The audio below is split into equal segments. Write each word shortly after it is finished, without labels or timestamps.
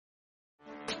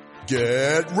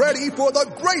Get ready for the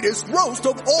greatest roast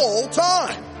of all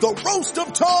time. The Roast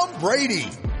of Tom Brady.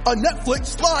 A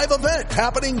Netflix live event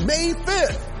happening May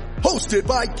 5th. Hosted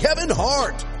by Kevin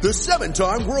Hart. The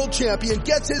 7-time world champion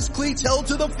gets his cleats held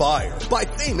to the fire by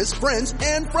famous friends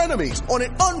and frenemies on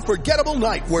an unforgettable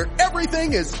night where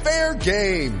everything is fair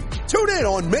game. Tune in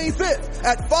on May 5th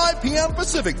at 5 p.m.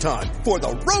 Pacific time for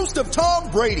the Roast of Tom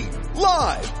Brady.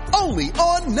 Live only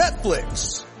on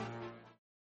Netflix.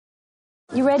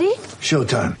 You ready?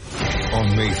 Showtime.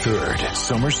 On May 3rd,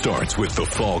 summer starts with The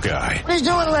Fall Guy. Let's do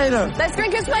it later. Let's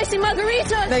drink a spicy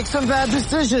margarita. Make some bad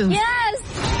decisions. Yes.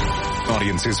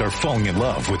 Audiences are falling in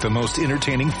love with the most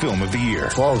entertaining film of the year.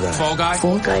 Fall Guy. Fall Guy?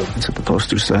 Fall guy. That's what the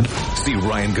poster said. See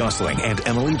Ryan Gosling and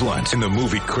Emily Blunt in the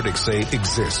movie critics say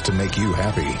exists to make you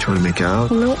happy. Trying to make it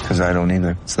out? Nope. Because I don't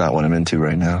either. It's not what I'm into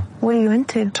right now. What are you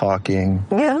into? Talking.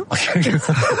 Yeah.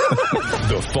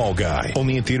 The Fall Guy.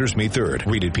 Only in theaters May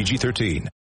 3rd. Rated PG-13.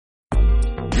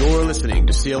 You're listening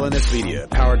to CLNS Media,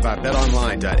 powered by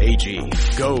BetOnline.ag.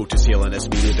 Go to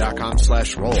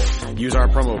clnsmedia.com/roll. Use our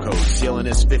promo code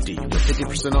CLNS50 for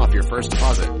 50% off your first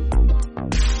deposit.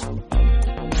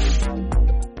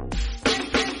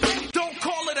 Don't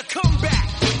call it a comeback.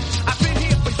 I've been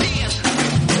here for years.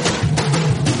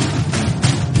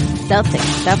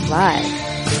 Celtics Stuff Live.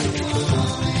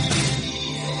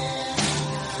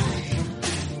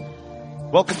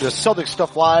 Welcome to Celtics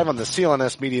Stuff Live on the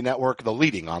CLNS Media Network, the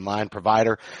leading online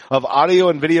provider of audio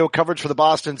and video coverage for the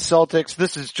Boston Celtics.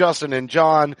 This is Justin and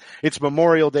John. It's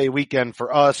Memorial Day weekend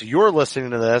for us. You're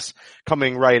listening to this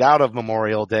coming right out of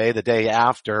Memorial Day, the day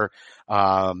after.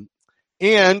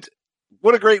 And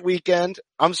what a great weekend.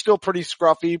 I'm still pretty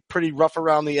scruffy, pretty rough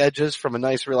around the edges from a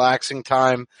nice relaxing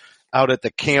time out at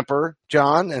the camper,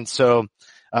 John. And so,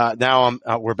 now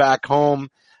we're back home,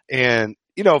 and,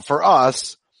 you know, for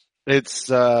us, it's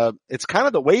kind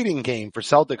of the waiting game for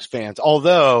Celtics fans,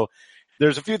 although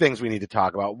there's a few things we need to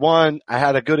talk about. One, I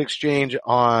had a good exchange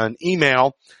on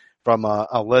email from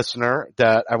a listener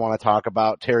that I want to talk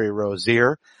about, Terry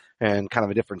Rozier, and kind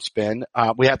of a different spin.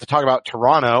 We have to talk about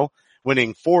Toronto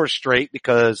winning 4 straight,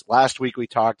 because last week we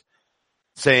talked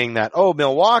saying that, oh,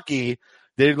 Milwaukee,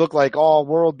 they look like all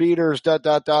world beaters, ...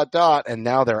 and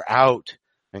now they're out,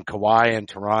 and Kawhi and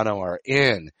Toronto are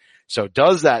in. So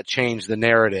does that change the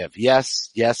narrative? Yes,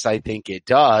 I think it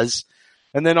does.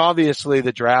 And then obviously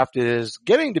the draft is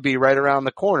getting to be right around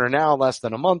the corner now, less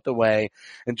than a month away.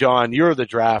 And John, you're the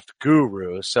draft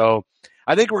guru. So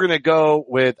I think we're going to go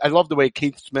with, I love the way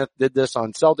Keith Smith did this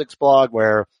on Celtics blog,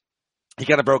 where he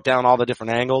kind of broke down all the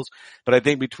different angles. But I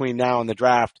think between now and the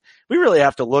draft, we really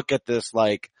have to look at this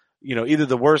like, you know, either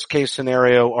the worst case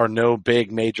scenario or no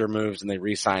big major moves and they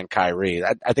re-sign Kyrie.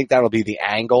 I think that'll be the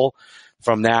angle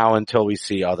from now until we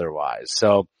see otherwise.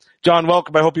 So, John,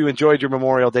 welcome. I hope you enjoyed your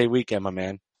Memorial Day weekend, my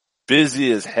man.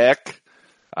 Busy as heck.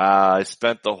 I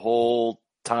spent the whole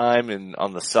time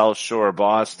on the South Shore of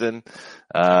Boston,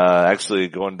 actually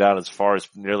going down as far as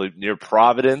near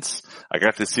Providence. I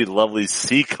got to see lovely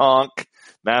Seekonk,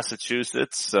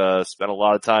 Massachusetts. Spent a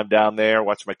lot of time down there,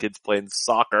 watched my kids playing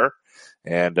soccer,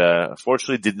 and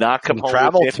unfortunately did not come home.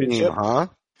 Travel team, huh?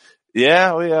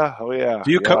 Yeah, oh yeah.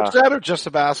 Do you coach that or just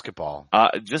the basketball?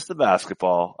 Just the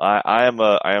basketball. I am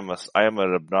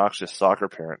an obnoxious soccer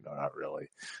parent. No, not really.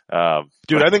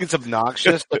 Dude, I think it's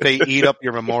obnoxious that they eat up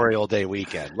your Memorial Day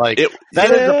weekend. Like,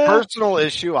 that is a personal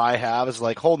issue I have, is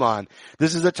like, hold on.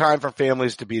 This is a time for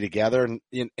families to be together,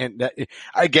 and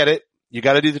I get it. You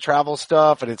got to do the travel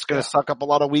stuff, and it's going to suck up a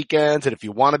lot of weekends. And if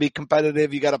you want to be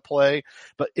competitive, you got to play.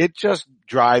 But it just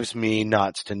drives me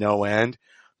nuts to no end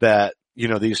that, you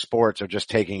know, these sports are just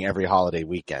taking every holiday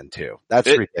weekend too. That's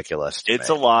ridiculous. It's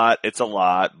a lot,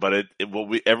 but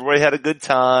everybody had a good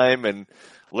time and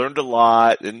learned a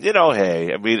lot. And, you know,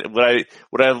 hey, I mean,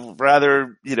 would I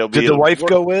rather, you know, did the wife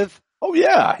go with? Oh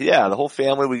yeah. The whole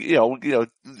family, we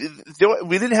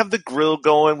didn't have the grill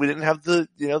going. We didn't have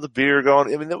the beer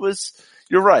going. I mean,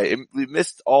 you're right. We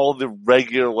missed all the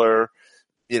regular,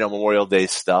 Memorial Day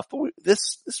stuff, but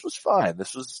this was fine.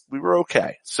 We were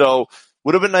okay. So,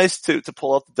 would have been nice to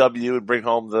pull out the W and bring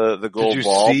home the gold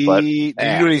ball. Did you do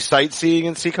any sightseeing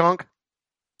in Seekonk?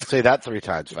 Say that 3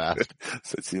 times fast.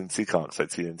 Sightseeing in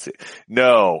Seekonk,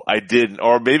 No, I didn't.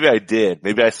 Or maybe I did.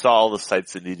 Maybe I saw all the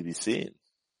sights that need to be seen.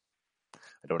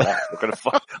 I don't know.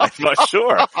 I'm not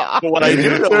sure. But what I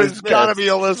do know there's got to be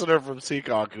a listener from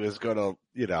Seekonk who is going to,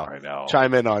 I know.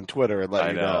 chime in on Twitter and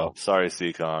let you know. Sorry,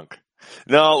 Seekonk.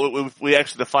 No, we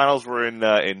actually, the finals were in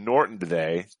Norton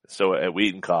today, so at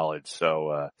Wheaton College.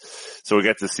 So we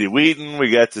got to see Wheaton.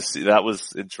 We got to see, that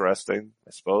was interesting,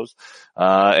 I suppose.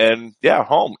 And yeah,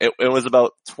 home. It was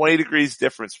about 20 degrees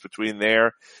difference between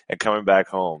there and coming back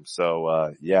home.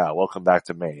 So, yeah, welcome back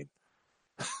to Maine.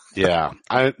 Yeah,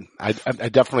 I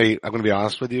definitely, I'm going to be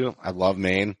honest with you. I love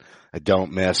Maine. I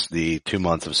don't miss the 2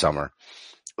 months of summer.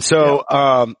 So,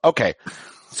 okay.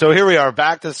 So here we are,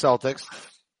 back to the Celtics.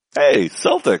 Hey,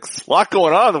 Celtics. A lot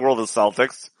going on in the world of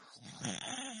Celtics.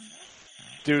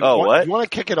 Dude, what? You want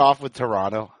to kick it off with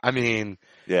Toronto? I mean,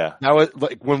 yeah. That was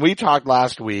like when we talked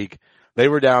last week, they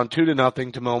were down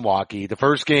 2-0 to Milwaukee. The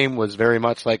first game was very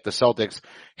much like the Celtics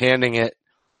handing it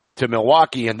to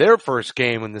Milwaukee in their first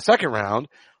game in the second round.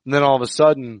 And then all of a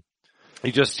sudden,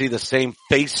 you just see the same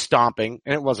face stomping,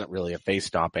 and it wasn't really a face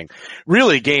stomping.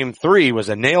 Really, game 3 was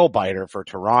a nail biter for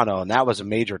Toronto, and that was a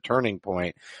major turning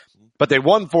point. But they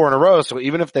won 4 in a row, so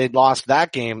even if they'd lost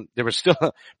that game, there was still,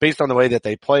 based on the way that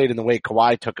they played and the way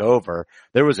Kawhi took over,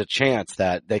 there was a chance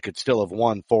that they could still have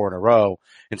won 4 in a row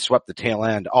and swept the tail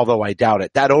end, although I doubt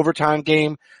it. That overtime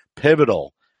game,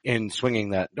 pivotal in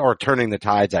swinging that, or turning the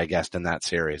tides, I guess, in that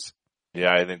series.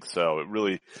 Yeah, I think so. It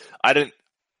really, I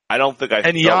don't think I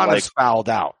And felt Giannis fouled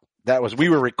out. We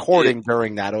were recording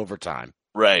during that overtime.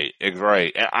 Right,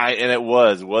 right. And it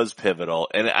was pivotal.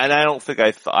 And I don't think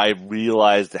I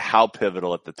realized how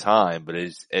pivotal at the time, but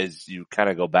as you kind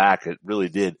of go back, it really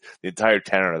did. The entire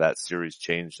tenor of that series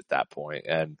changed at that point.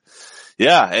 And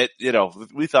yeah,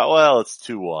 we thought, well, it's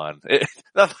 2-1.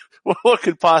 What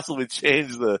could possibly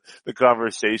change the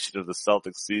conversation of the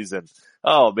Celtics season?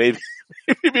 Oh, maybe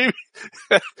the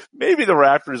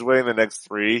Raptors winning the next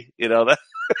 3,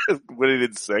 winning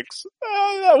in 6.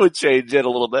 That would change it a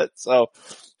little bit. So,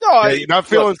 no, you're not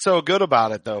feeling so good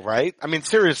about it though, right? I mean,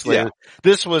 seriously,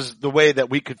 This was the way that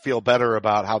we could feel better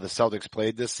about how the Celtics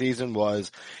played this season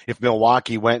was if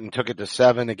Milwaukee went and took it to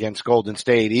 7 against Golden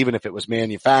State, even if it was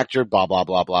manufactured, blah, blah,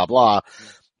 blah, blah, blah.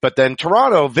 But then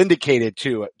Toronto vindicated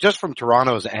too, just from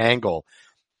Toronto's angle.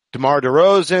 DeMar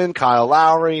DeRozan, Kyle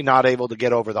Lowry, not able to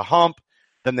get over the hump.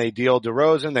 Then they deal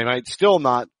DeRozan. They might still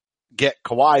not get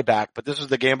Kawhi back, but this is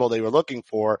the gamble they were looking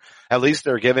for. At least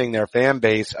they're giving their fan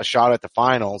base a shot at the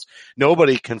finals.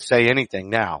 Nobody can say anything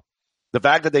now. The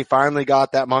fact that they finally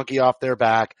got that monkey off their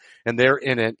back and they're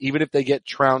in it, even if they get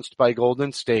trounced by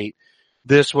Golden State,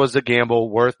 this was a gamble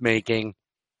worth making,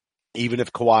 even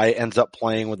if Kawhi ends up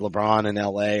playing with LeBron in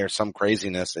LA or some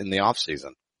craziness in the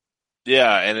offseason.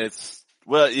 Yeah, and it's,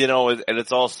 well, and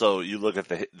it's also, you look at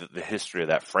the history of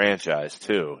that franchise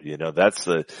too.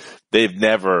 They've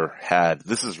never had,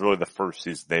 this is really the first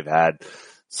season they've had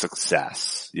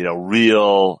success,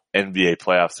 real NBA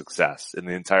playoff success in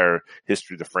the entire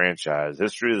history of the franchise,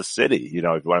 history of the city. If you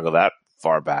want to go that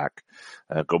far back,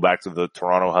 go back to the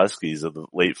Toronto Huskies of the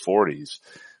late 40s.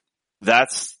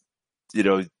 That's,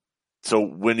 so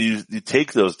when you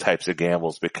take those types of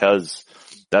gambles because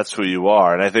that's who you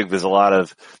are. And I think there's a lot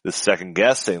of the second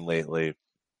guessing lately.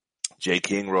 Jay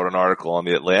King wrote an article on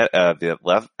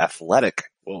the Athletic.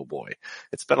 Oh boy.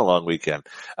 It's been a long weekend.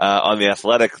 On the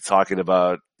Athletic talking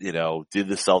about, did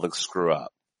the Celtics screw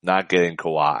up? Not getting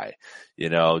Kawhi.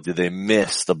 Did they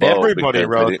miss the boat? Everybody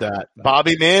wrote that.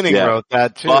 Bobby Manning wrote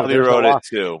that too. Bobby wrote it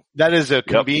too. That is a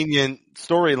convenient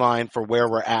storyline for where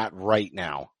we're at right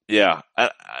now. Yeah,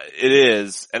 it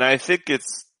is. And I think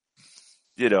it's,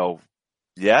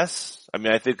 yes. I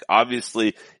mean, I think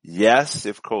obviously, yes,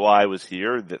 if Kawhi was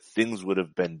here, that things would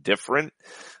have been different,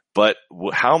 but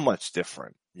how much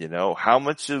different? How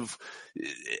much of,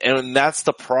 and that's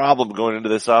the problem going into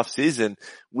this off season.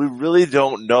 We really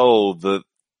don't know the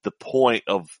point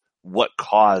of what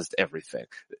caused everything.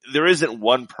 There isn't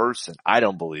one person, I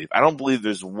don't believe. I don't believe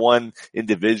there's one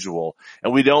individual,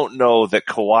 and we don't know that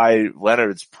Kawhi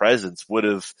Leonard's presence would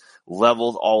have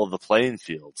leveled all of the playing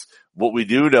fields. What we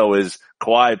do know is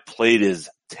Kawhi played his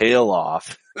tail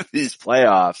off these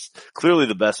playoffs. Clearly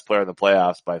the best player in the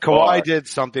playoffs by far. Kawhi did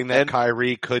something that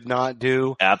Kyrie could not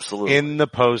do. Absolutely. In the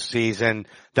postseason.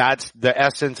 That's the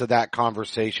essence of that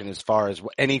conversation as far as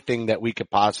anything that we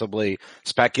could possibly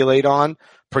speculate on.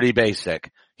 Pretty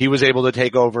basic. He was able to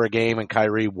take over a game and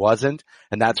Kyrie wasn't,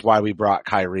 and that's why we brought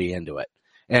Kyrie into it.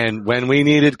 And when we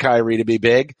needed Kyrie to be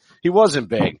big, he wasn't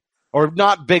big. Or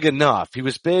not big enough. He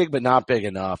was big, but not big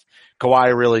enough.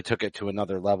 Kawhi really took it to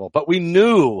another level. But we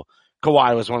knew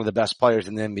Kawhi was one of the best players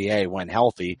in the NBA when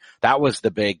healthy. That was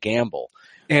the big gamble.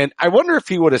 And I wonder if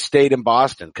he would have stayed in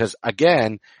Boston, because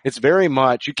again, it's very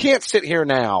much, you can't sit here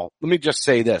now. Let me just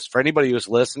say this for anybody who's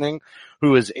listening,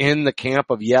 who is in the camp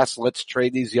of, yes, let's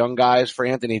trade these young guys for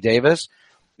Anthony Davis.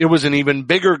 It was an even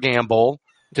bigger gamble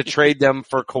to trade them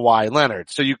for Kawhi Leonard.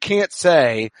 So you can't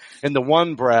say in the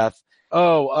one breath, we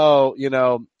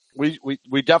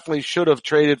definitely should have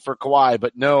traded for Kawhi,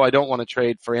 but no, I don't want to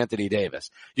trade for Anthony Davis.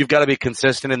 You've got to be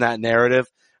consistent in that narrative,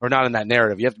 or not in that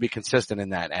narrative. You have to be consistent in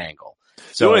that angle.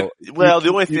 So, the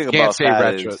only thing about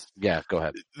that is, yeah, go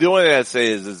ahead. The only thing I'd say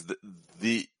is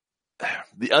the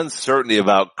uncertainty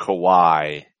about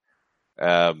Kawhi,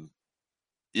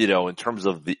 in terms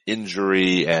of the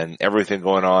injury and everything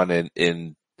going on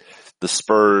in the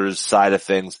Spurs side of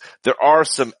things, there are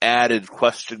some added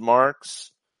question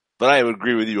marks, but I would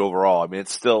agree with you overall. I mean,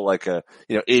 it's still like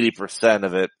 80%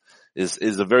 of it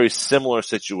is a very similar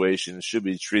situation. It should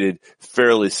be treated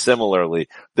fairly similarly.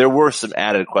 There were some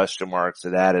added question marks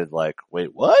that added like,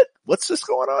 wait, what? What's this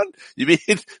going on? You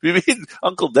mean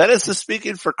Uncle Dennis is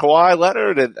speaking for Kawhi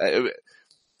Leonard? And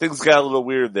things got a little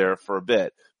weird there for a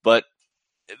bit. But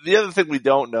the other thing we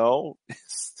don't know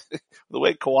is the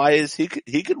way Kawhi is, he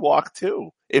could walk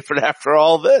too, if and after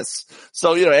all this.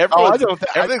 So,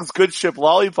 everything's good ship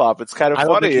lollipop. It's kind of funny.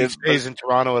 I don't think he stays in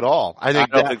Toronto at all. I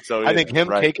don't think so either. I think him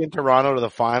taking Toronto to the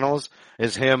finals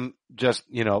is him just,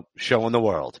 showing the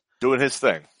world. Doing his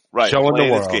thing. Right. Showing the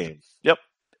world. His game. Yep.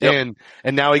 And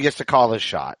now he gets to call his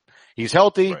shot. He's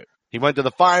healthy. Right. He went to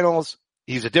the finals.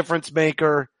 He's a difference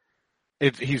maker.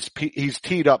 He's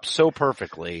teed up so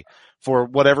perfectly for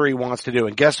whatever he wants to do.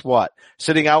 And guess what?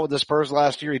 Sitting out with the Spurs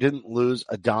last year, he didn't lose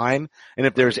a dime. And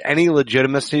if there's any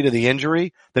legitimacy to the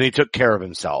injury, then he took care of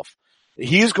himself.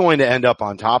 He's going to end up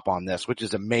on top on this, which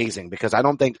is amazing because I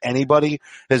don't think anybody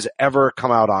has ever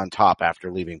come out on top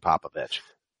after leaving Popovich.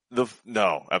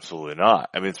 No, absolutely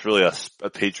not. I mean, it's really a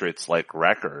Patriots-like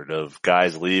record of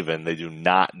guys leave and they do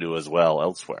not do as well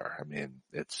elsewhere. I mean,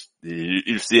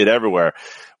 you see it everywhere.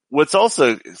 What's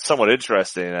also somewhat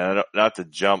interesting, and not to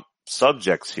jump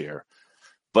subjects here,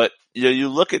 but you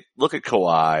look at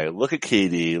Kawhi, look at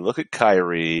KD, look at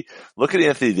Kyrie, look at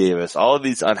Anthony Davis, all of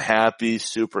these unhappy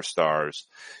superstars,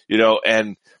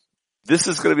 and this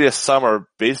is going to be a summer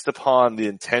based upon the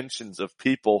intentions of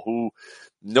people who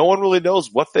no one really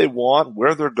knows what they want,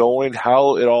 where they're going,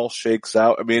 how it all shakes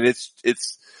out. I mean, it's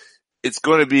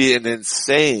going to be an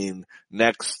insane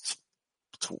next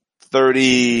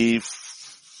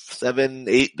 37,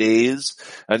 8 days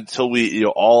until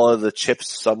all of the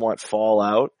chips somewhat fall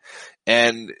out.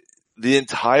 And the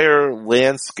entire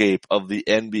landscape of the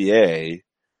NBA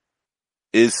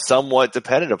is somewhat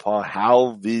dependent upon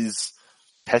how these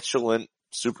petulant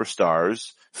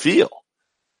superstars feel.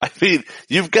 I mean,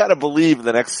 you've got to believe in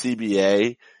the next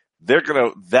CBA,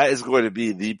 that is going to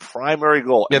be the primary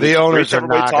goal. Yeah, the owners are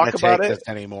not going to take this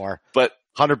anymore. But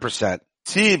 100%.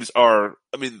 Teams are,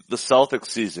 the Celtics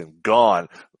season, gone.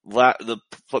 The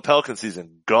Pelican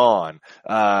season, gone.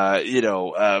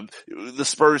 The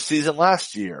Spurs season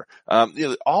last year.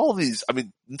 All of these,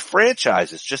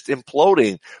 franchises just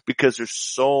imploding because there's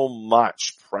so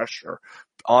much pressure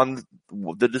on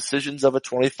the decisions of a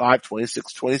 25,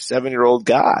 26, 27-year-old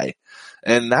guy.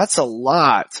 And that's a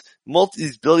lot.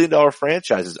 These billion-dollar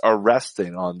franchises are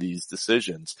resting on these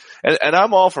decisions. And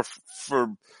I'm all for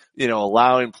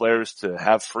allowing players to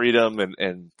have freedom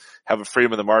and have a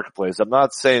freedom in the marketplace. I'm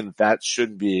not saying that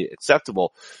shouldn't be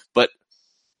acceptable, but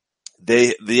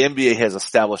the NBA has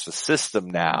established a system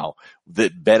now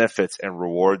that benefits and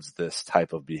rewards this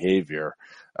type of behavior.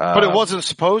 But it wasn't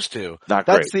supposed to.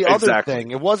 That's the other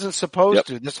thing. It wasn't supposed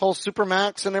to. This whole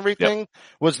Supermax and everything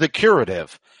was the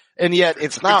curative. And yet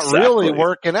it's not really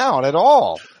working out at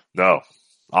all. No.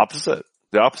 Opposite.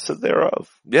 The opposite thereof.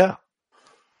 Yeah.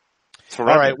 All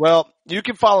right. Well, you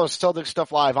can follow Celtics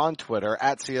Stuff Live on Twitter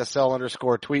at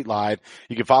CSL_tweet live.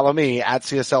 You can follow me at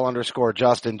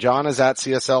CSL_Justin. John is at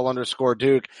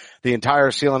CSL_Duke. The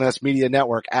entire CLNS Media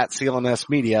Network at CLNS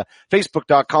Media.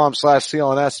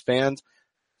 Facebook.com/CLNS fans.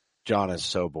 John is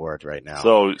so bored right now.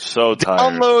 So tired.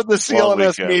 Download the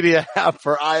CLNS Media app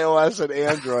for iOS and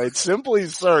Android. Simply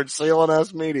search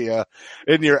CLNS Media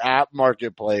in your app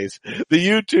marketplace. The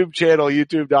YouTube channel,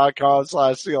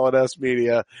 youtube.com/CLNS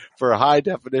Media for high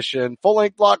definition, full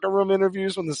length locker room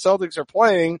interviews when the Celtics are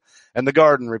playing and the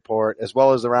Garden Report, as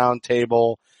well as the round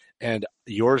table and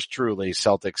yours truly,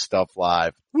 Celtics Stuff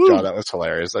Live. Woo. John, that was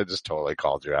hilarious. I just totally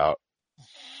called you out.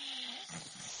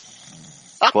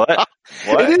 What?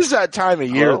 It is that time of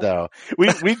year though.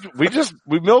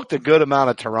 We milked a good amount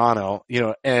of Toronto,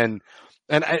 and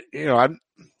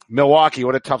Milwaukee,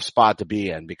 what a tough spot to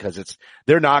be in because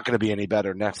they're not going to be any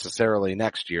better necessarily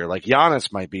next year. Like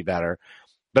Giannis might be better,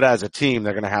 but as a team,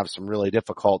 they're going to have some really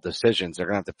difficult decisions. They're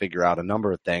going to have to figure out a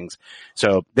number of things.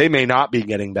 So they may not be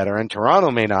getting better and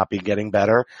Toronto may not be getting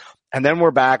better. And then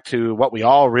we're back to what we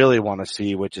all really want to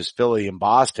see, which is Philly and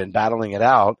Boston battling it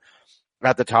out.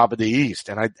 at the top of the East.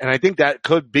 And I think that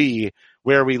could be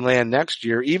where we land next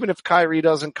year, even if Kyrie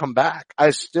doesn't come back.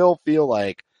 I still feel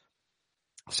like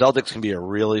Celtics can be a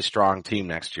really strong team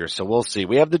next year. So we'll see.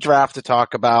 We have the draft to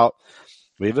talk about.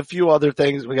 We have a few other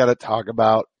things we got to talk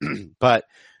about. But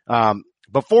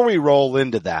before we roll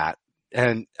into that,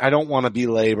 and I don't want to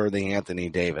belabor the Anthony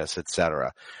Davis, et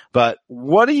cetera, but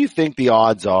what do you think the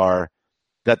odds are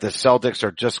that the Celtics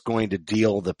are just going to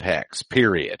deal the picks,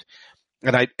 period?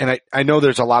 And I know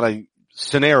there's a lot of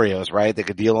scenarios, right? They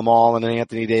could deal them all in an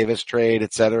Anthony Davis trade,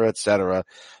 et cetera, et cetera.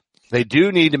 They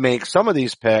do need to make some of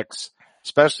these picks,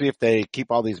 especially if they keep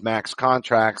all these max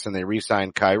contracts and they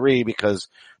re-sign Kyrie, because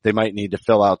they might need to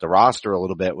fill out the roster a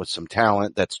little bit with some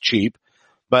talent that's cheap.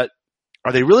 But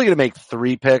are they really going to make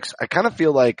 3 picks? I kind of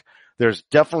feel like there's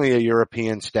definitely a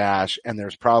European stash and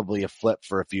there's probably a flip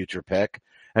for a future pick.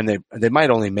 And they might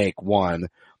only make 1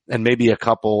 and maybe a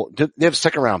couple. They have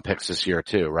second round picks this year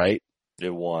too, right? They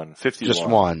won 51. Just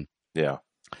 1. Yeah.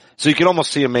 So you can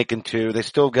almost see them making 2. They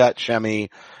still got Shemi.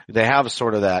 They have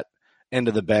sort of that end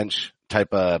of the bench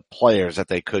type of players that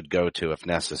they could go to if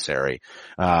necessary.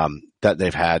 That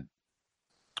they've had.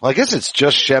 Well, I guess it's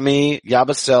just Shemi,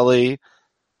 Yabusele.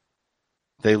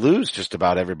 They lose just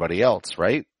about everybody else,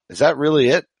 right? Is that really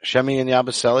it? Shemi and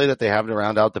Yabusele that they have to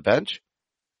round out the bench?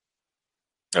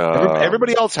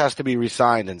 Everybody else has to be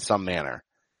re-signed in some manner,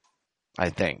 I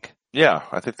think. Yeah,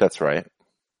 I think that's right.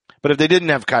 But if they didn't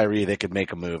have Kyrie, they could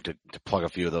make a move to plug a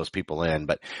few of those people in.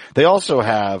 But they also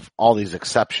have all these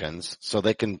exceptions, so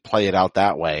they can play it out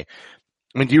that way.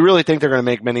 I mean, do you really think they're going to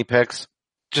make many picks?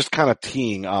 Just kind of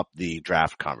teeing up the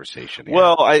draft conversation here.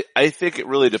 Well, I think it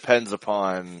really depends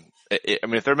upon, I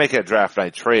mean, if they're making a draft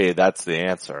night trade, that's the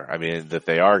answer. I mean, that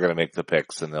they are going to make the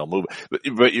picks and they'll move.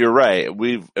 But you're right.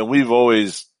 We've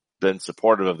always been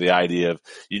supportive of the idea of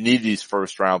you need these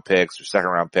first round picks or second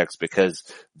round picks because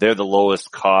they're the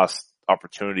lowest cost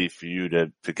opportunity for you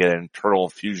to get an internal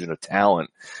infusion of talent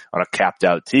on a capped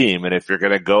out team. And if you're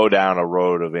going to go down a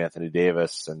road of Anthony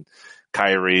Davis and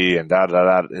Kyrie and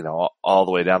all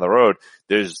the way down the road,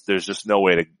 there's just no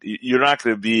way you're not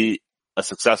going to be a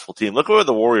successful team. Look at where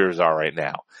the Warriors are right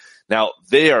now. Now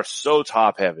they are so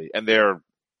top heavy and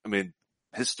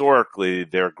historically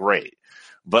they're great.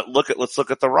 But let's look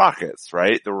at the Rockets,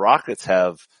 right? The Rockets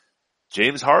have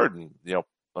James Harden,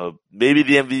 maybe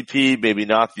the MVP, maybe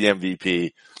not the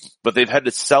MVP, but they've had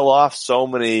to sell off so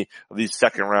many of these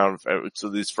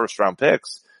these first round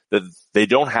picks that they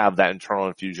don't have that internal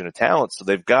infusion of talent. So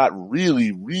they've got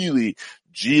really, really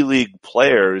G League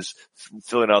players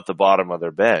filling out the bottom of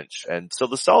their bench. And so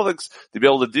the Celtics, to be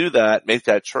able to do that, make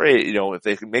that trade, if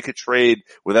they can make a trade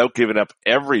without giving up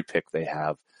every pick they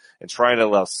have, and trying to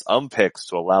allow some picks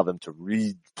to allow them to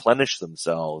replenish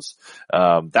themselves,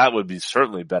 that would be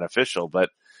certainly beneficial. But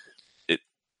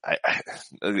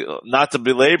not to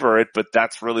belabor it, but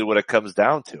that's really what it comes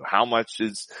down to. How much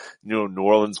is, New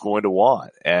Orleans going to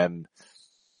want? And,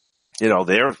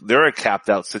 they're a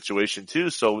capped out situation too.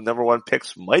 So number 1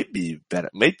 picks might be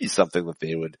something that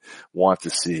they would want to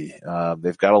see.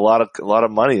 They've got a lot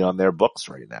of money on their books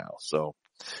right now. So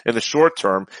in the short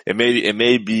term, it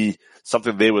may be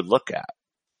something they would look at,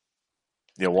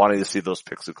 wanting to see those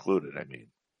picks included. I mean,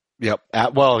 yep.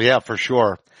 Well, yeah, for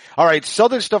sure. All right.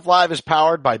 Celtics Stuff Live is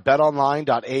powered by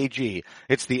betonline.ag.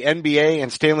 It's the NBA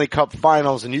and Stanley Cup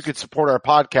finals, and you can support our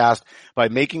podcast by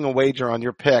making a wager on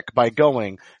your pick by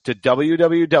going to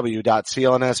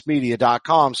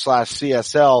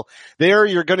www.clnsmedia.com/CSL. There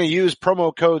you're going to use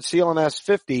promo code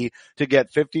CLNS50 to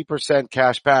get 50%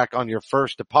 cash back on your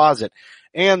first deposit.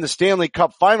 And the Stanley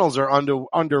Cup finals are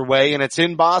underway, and it's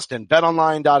in Boston.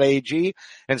 BetOnline.ag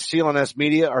and CLNS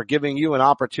Media are giving you an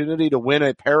opportunity to win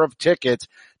a pair of tickets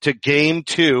to Game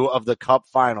 2 of the Cup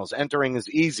finals. Entering is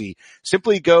easy.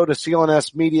 Simply go to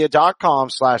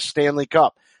clnsmedia.com/Stanley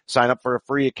Cup. Sign up for a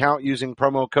free account using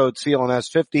promo code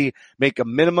CLNS50. Make a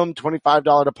minimum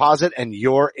 $25 deposit, and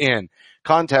you're in.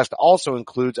 Contest also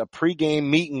includes a pregame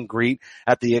meet and greet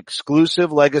at the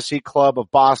exclusive Legacy Club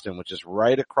of Boston, which is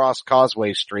right across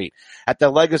Causeway Street. At the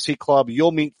Legacy Club,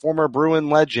 you'll meet former Bruin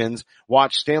legends,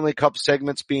 watch Stanley Cup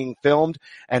segments being filmed,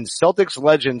 and Celtics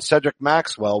legend Cedric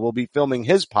Maxwell will be filming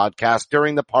his podcast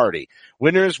during the party.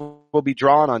 Winners will be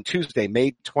drawn on Tuesday,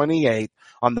 May 28th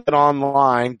on the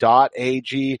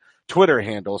betonline.ag Twitter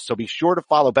handle, so be sure to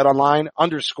follow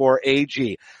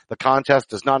betonline_AG. The contest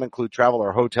does not include travel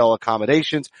or hotel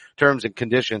accommodations. Terms and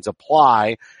conditions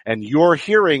apply, and you're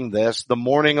hearing this the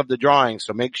morning of the drawing,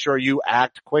 so make sure you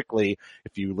act quickly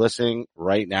if you're listening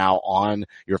right now on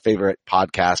your favorite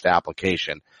podcast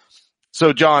application.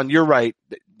 So, John, you're right.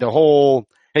 The whole,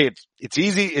 hey, it's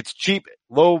easy, it's cheap,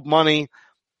 low money.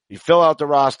 You fill out the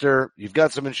roster. You've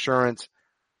got some insurance.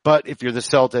 But if you're the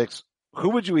Celtics,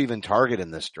 who would you even target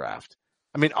in this draft?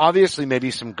 I mean, obviously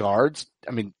maybe some guards.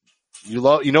 I mean,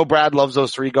 Brad loves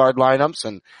those 3-guard lineups,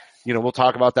 and, we'll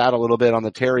talk about that a little bit on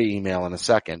the Terry email in a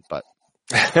second, but.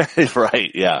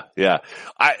 Right. Yeah. Yeah.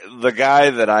 The guy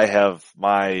that I have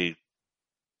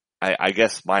I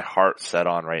guess my heart set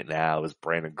on right now is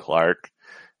Brandon Clark.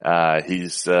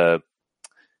 He's a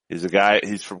guy,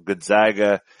 he's from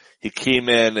Gonzaga. He came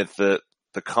in at the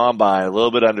combine a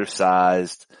little bit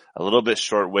undersized, a little bit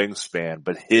short wingspan,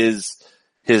 but his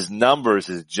numbers,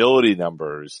 his agility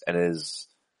numbers, and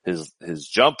his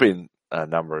jumping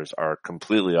numbers are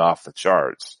completely off the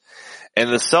charts. And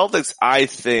the Celtics, I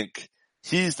think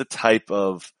he's the type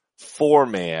of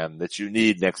 4-man that you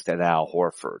need next to Al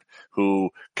Horford,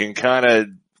 who can kind of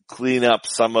clean up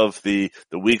some of the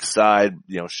weak side,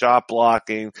 shot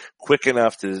blocking, quick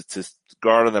enough to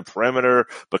guard on the perimeter,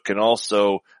 but can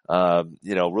also,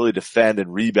 really defend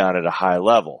and rebound at a high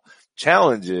level.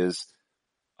 Challenge is,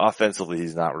 offensively,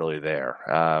 he's not really there.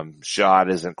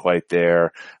 Shot isn't quite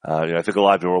there. I think a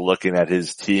lot of people were looking at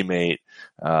his teammate,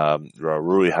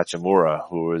 Rui Hachimura,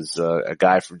 who was a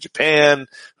guy from Japan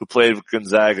who played with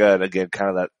Gonzaga, and again,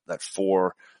 kind of that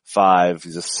 4-5.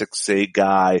 He's a 6'8"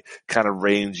 guy, kind of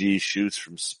rangy, shoots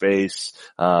from space,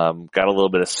 got a little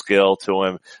bit of skill to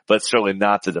him, but certainly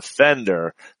not the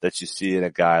defender that you see in a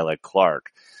guy like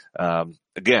Clark.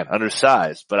 Again,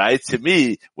 undersized, but to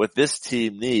me, what this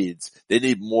team needs, they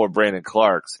need more Brandon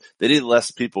Clarks. They need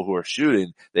less people who are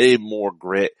shooting. They need more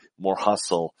grit, more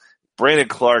hustle. Brandon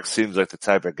Clark seems like the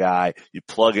type of guy you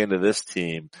plug into this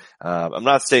team. I'm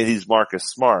not saying he's Marcus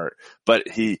Smart, but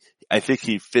I think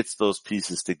he fits those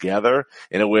pieces together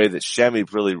in a way that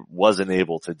Shemi really wasn't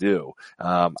able to do.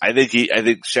 I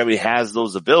think Shemi has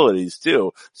those abilities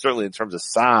too. Certainly in terms of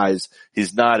size,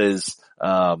 he's not as,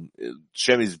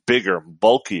 Shemi's bigger,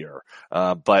 bulkier,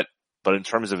 but in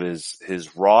terms of his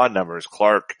raw numbers,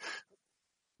 Clark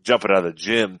jumping out of the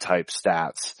gym type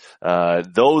stats,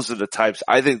 those are the types,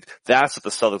 I think that's what the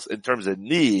Celtics, in terms of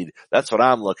need, that's what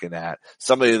I'm looking at.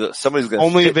 Somebody's going to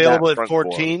only available at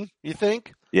 14, you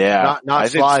think? Yeah. Not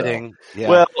sliding. So. Yeah.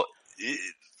 Well,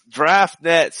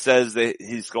 DraftNet says that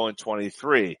he's going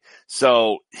 23,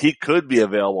 so he could be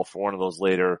available for one of those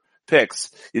later picks.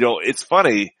 It's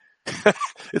funny.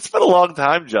 It's been a long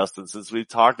time, Justin, since we've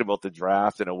talked about the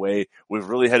draft in a way we've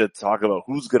really had to talk about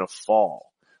who's going to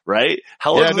fall, right?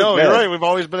 You're right. We've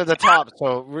always been at the top,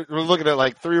 so we're looking at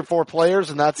like 3 or 4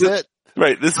 players, and that's it.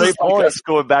 Right. This is like us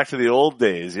going back to the old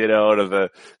days, to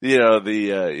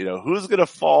who's going to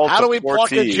fall How to do we 14?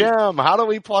 pluck a gem? How do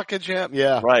we pluck a gem?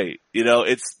 Yeah. Right.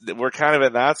 We're kind of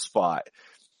in that spot.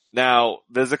 Now,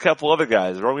 there's a couple other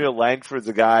guys. Romeo Langford's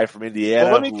a guy from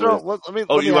Indiana. Well, let me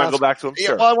you want to go back to him? Yeah,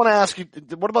 sure. well, I want to ask you,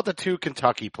 what about the 2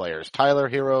 Kentucky players? Tyler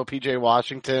Hero, PJ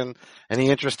Washington. Any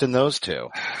interest in those 2?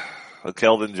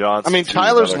 Keldon Johnson. I mean,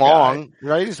 Tyler's long,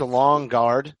 right? He's a long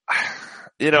guard.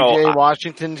 PJ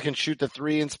Washington can shoot the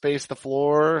 3 and space the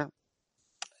floor.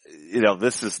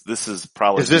 This is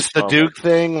probably. Is this the Duke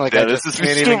thing? Like, yeah,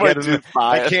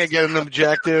 I can't get an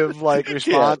objective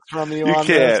response from you on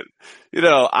can't. This.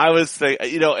 I was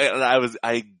thinking, and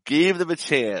I gave them a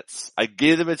chance.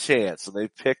 And they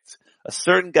picked a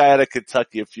certain guy out of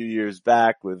Kentucky a few years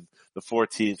back with the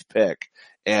 14th pick,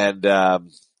 and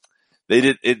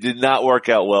it did not work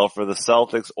out well for the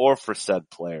Celtics or for said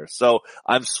player. So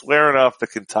I'm swearing off the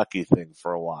Kentucky thing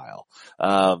for a while.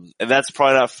 And that's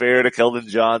probably not fair to Keldon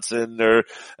Johnson or,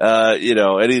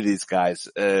 any of these guys,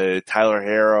 Tyler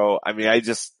Hero. I mean,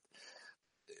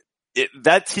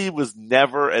 that team was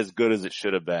never as good as it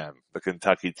should have been, the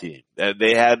Kentucky team.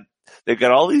 They've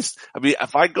got all these,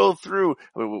 if I go through,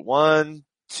 1,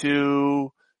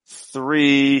 2,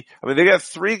 3. They got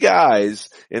 3 guys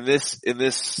in this,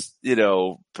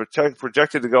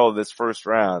 projected to go in this first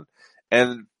round.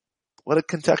 And what did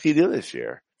Kentucky do this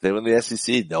year? They win the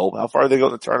SEC? No. How far did they go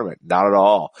in the tournament? Not at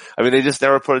all. They just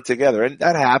never put it together. And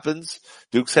that happens.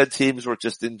 Duke's had teams were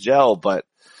just in gel, but,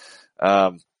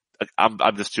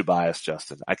 I'm just too biased,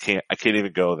 Justin. I can't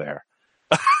even go there.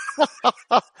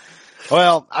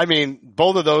 Well,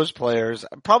 both of those players,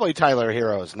 probably Tyler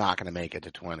Hero is not going to make it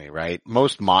to 20, right?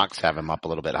 Most mocks have him up a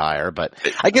little bit higher, but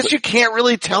I guess you can't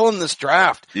really tell in this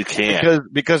draft. You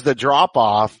can't. Because the drop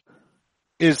off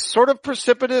is sort of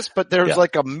precipitous, but there's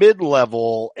like a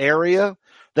mid-level area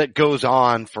that goes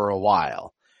on for a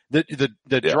while. The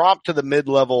drop to the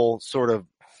mid-level sort of,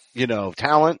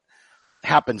 talent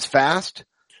happens fast.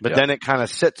 But then it kind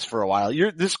of sits for a while.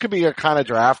 This could be a kind of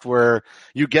draft where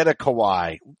you get a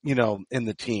Kawhi, in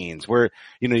the teens, where,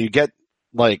 you get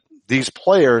like these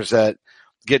players that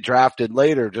get drafted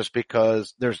later just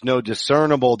because there's no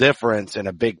discernible difference in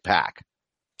a big pack.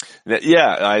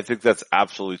 Yeah, I think that's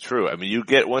absolutely true. I mean,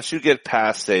 once you get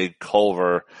past, say,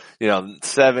 Culver,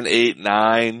 7, 8,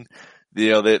 9,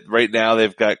 that right now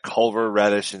they've got Culver,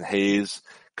 Reddish, and Hayes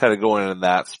kind of going in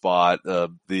that spot,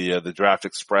 the Draft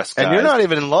Express guys. And you're not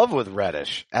even in love with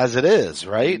Reddish as it is,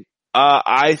 right?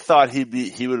 I thought he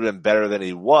would have been better than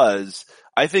he was.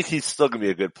 I think he's still going to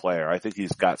be a good player. I think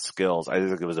he's got skills. I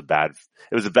think it was a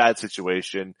bad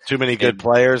situation. Too many good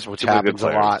players, which happens a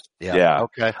lot. Yeah.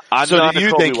 Okay. I'm so not do you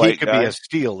a Kobe think he White could guy. be a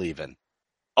steal even?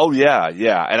 Oh yeah.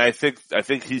 And I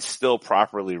think he's still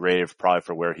properly rated probably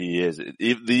for where he is.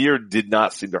 The year did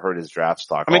not seem to hurt his draft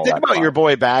stock. I mean, think about your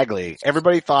boy Bagley.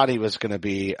 Everybody thought he was going to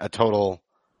be a total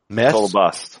miss.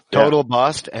 Total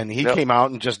bust. And he came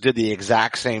out and just did the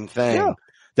exact same thing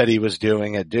that he was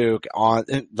doing at Duke.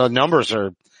 The numbers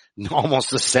are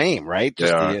almost the same, right?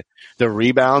 Just the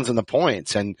rebounds and the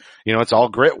points. And, it's all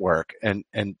grit work. And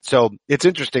so it's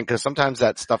interesting because sometimes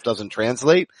that stuff doesn't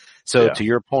translate. So to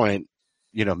your point,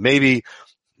 maybe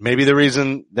the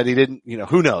reason that he didn't,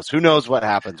 who knows what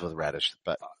happens with Reddish,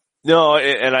 but. No,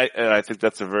 and I think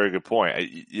that's a very good point.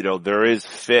 There is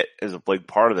fit as a big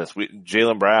part of this.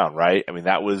 Jaylen Brown, right? I mean,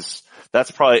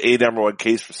 that's probably a number one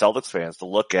case for Celtics fans to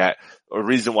look at, a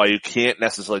reason why you can't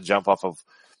necessarily jump off of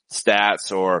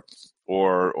stats or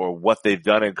what they've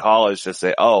done in college to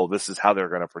say, oh, this is how they're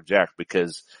going to project,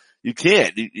 because you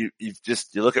can't. You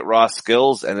look at raw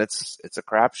skills and it's a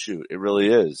crapshoot. It really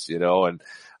is, and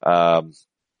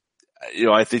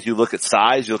I think you look at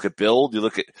size, you look at build, you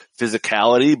look at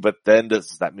physicality, but then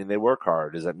does that mean they work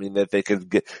hard? Does that mean that they can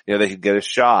get, they can get a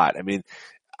shot? I mean,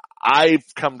 I've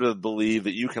come to believe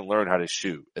that you can learn how to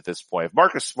shoot at this point. If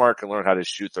Marcus Smart can learn how to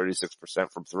shoot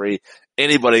 36% from three,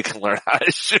 anybody can learn how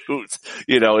to shoot.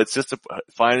 It's just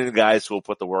finding the guys who will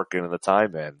put the work in and the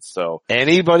time in. So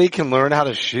anybody can learn how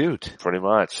to shoot. Pretty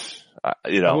much.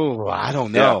 Ooh, I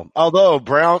don't know. Yeah. Although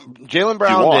Jaylen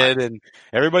Brown did, and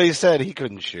everybody said he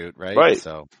couldn't shoot, right? Right.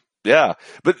 So. Yeah.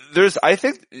 But I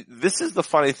think this is the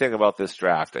funny thing about this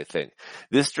draft, I think.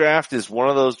 This draft is one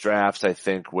of those drafts, I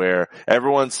think, where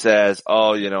everyone says,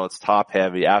 oh, it's top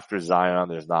heavy. After Zion,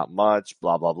 there's not much,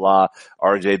 blah, blah, blah.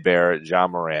 RJ Barrett,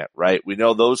 John Morant, right? We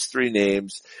know those three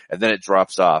names, and then it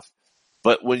drops off.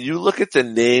 But when you look at the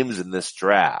names in this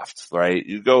draft, right,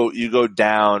 you go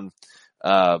down,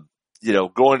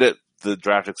 going to the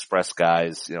Draft Express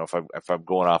guys, if I'm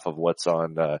going off of what's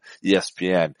on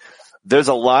ESPN, there's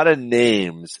a lot of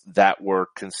names that were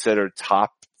considered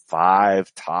top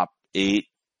 5, top 8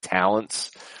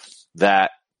 talents that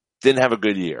didn't have a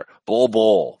good year.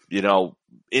 Bol,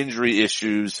 injury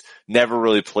issues, never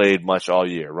really played much all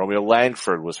year. Romeo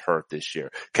Langford was hurt this year.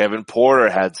 Kevin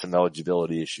Porter had some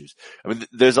eligibility issues. I mean,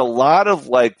 there's a lot of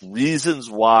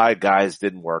reasons why guys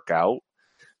didn't work out,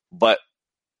 but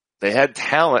they had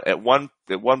talent at one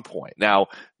point. Now,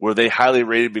 were they highly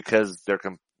rated because their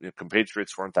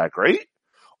compatriots weren't that great,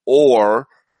 or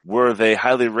were they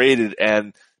highly rated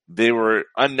and they were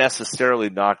unnecessarily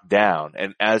knocked down?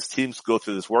 And as teams go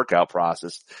through this workout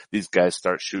process, these guys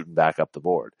start shooting back up the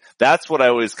board. That's what I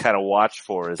always kind of watch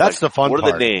for. That's the fun part.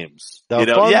 What are the names? The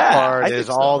fun part is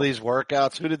all these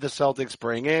workouts. Who did the Celtics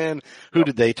bring in? Who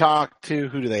did they talk to?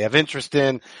 Who do they have interest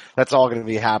in? That's all going to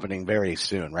be happening very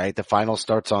soon, right? The final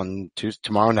starts on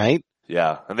tomorrow night.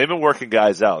 Yeah, and they've been working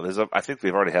guys out. I think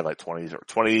they've already had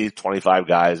 25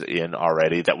 guys in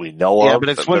already that we know of. Yeah, but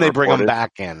it's when they bring them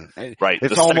back in. Right.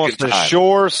 It's almost a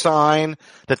sure sign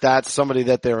that that's somebody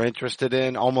that they're interested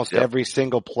in. Almost every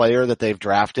single player that they've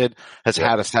drafted has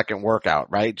had a second workout,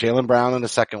 right? Jaylen Brown in a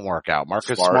second workout.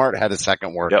 Marcus Smart had a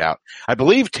second workout. Yep. I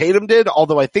believe Tatum did,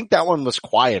 although I think that one was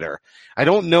quieter. I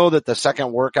don't know that the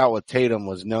second workout with Tatum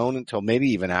was known until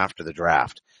maybe even after the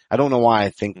draft. I don't know why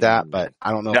I think that, but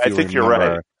I don't know. I think you're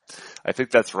right. I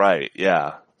think that's right.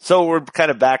 Yeah. So we're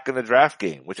kind of back in the draft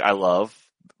game, which I love.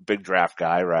 Big draft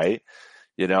guy, right?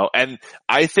 And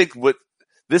I think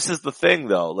this is the thing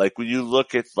though, when you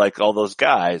look at all those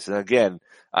guys, and again,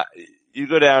 you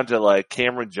go down to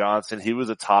Cameron Johnson, he was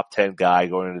a top 10 guy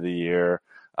going into the year.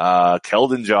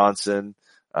 Keldon Johnson,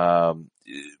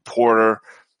 Porter.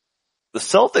 The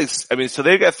Celtics, so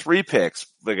they've got 3 picks.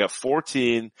 They got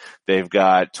 14, they've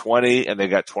got 20, and they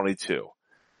got 22.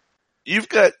 You've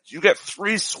got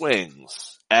 3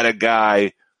 swings at a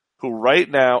guy who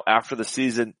right now, after the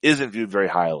season, isn't viewed very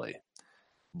highly.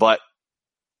 But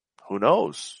who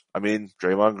knows?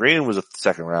 Draymond Green was a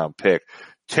second round pick.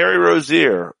 Terry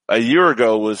Rozier, a year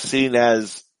ago, was seen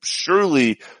as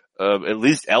surely at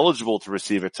least eligible to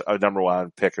receive a number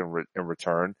 1 pick in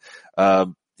return.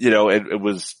 It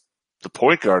was the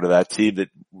point guard of that team that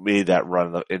made that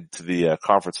run into the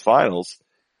conference finals.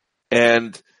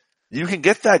 And you can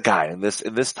get that guy in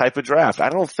this type of draft. I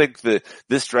don't think that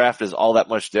this draft is all that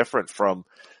much different from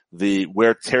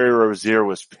where Terry Rozier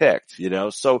was picked,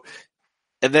 So,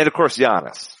 and then of course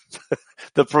Giannis,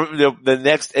 the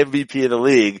next MVP of the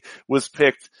league was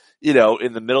picked, in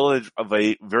the middle of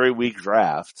a very weak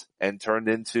draft and turned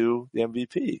into the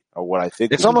MVP, or what I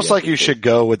think. It's almost like you should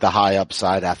go with the high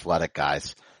upside athletic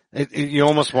guys. You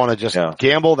almost want to just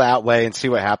gamble that way and see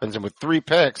what happens. And with 3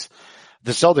 picks,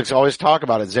 the Celtics always talk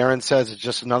about it. Zarin says it's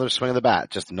just another swing of the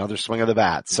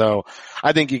bat, So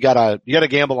I think you gotta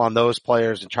gamble on those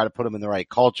players and try to put them in the right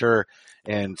culture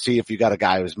and see if you got a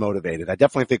guy who's motivated. I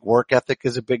definitely think work ethic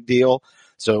is a big deal.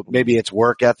 So maybe it's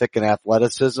work ethic and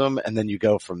athleticism, and then you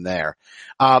go from there.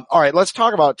 All right, let's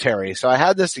talk about Terry. So I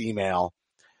had this email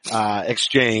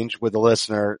exchange with a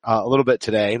listener a little bit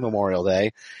today, Memorial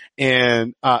Day,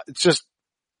 and it's just,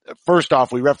 first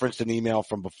off, we referenced an email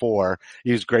from before.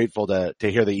 He was grateful to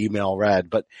hear the email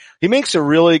read, but he makes a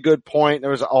really good point.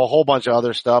 There was a whole bunch of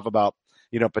other stuff about,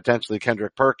 potentially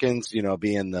Kendrick Perkins,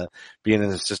 being an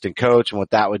assistant coach and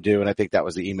what that would do. And I think that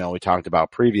was the email we talked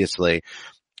about previously.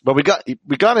 But we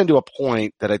got into a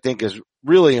point that I think is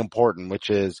really important, which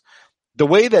is the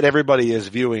way that everybody is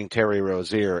viewing Terry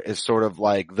Rozier is sort of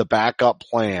like the backup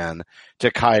plan to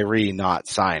Kyrie not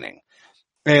signing.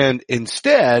 And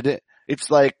instead, it's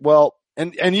like, well,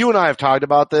 and you and I have talked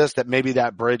about this, that maybe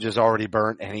that bridge is already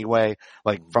burnt anyway,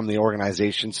 like from the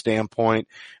organization standpoint.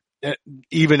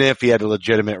 Even if he had a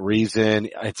legitimate reason,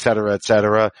 et cetera,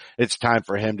 it's time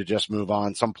for him to just move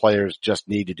on. Some players just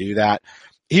need to do that.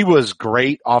 He was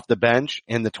great off the bench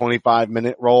in the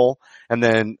 25-minute role and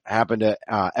then happened to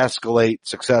escalate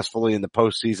successfully in the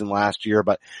postseason last year.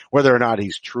 But whether or not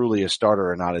he's truly a starter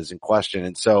or not is in question.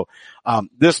 And so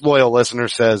this loyal listener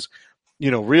says,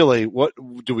 really, what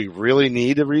do we really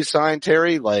need to re-sign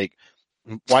Terry? Like,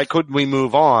 why couldn't we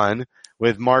move on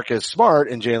with Marcus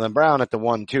Smart and Jaylen Brown at the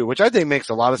 1-2, which I think makes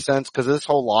a lot of sense because this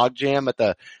whole logjam at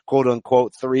the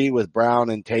quote-unquote 3 with Brown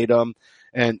and Tatum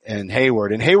and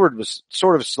Hayward. And Hayward was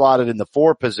sort of slotted in the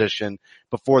 4 position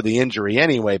before the injury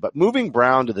anyway, but moving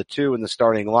Brown to the 2 in the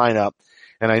starting lineup,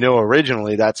 and I know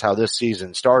originally that's how this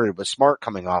season started with Smart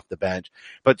coming off the bench,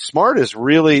 but Smart is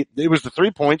really, it was the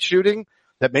 3-point shooting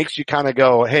that makes you kind of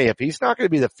go, hey, if he's not going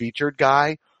to be the featured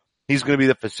guy, he's going to be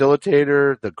the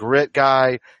facilitator, the grit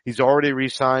guy. He's already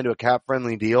re-signed to a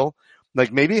cap-friendly deal.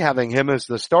 Like maybe having him as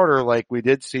the starter like we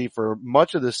did see for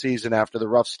much of the season after the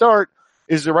rough start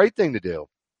is the right thing to do.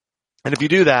 And if you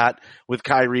do that with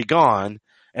Kyrie gone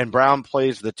and Brown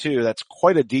plays the 2, that's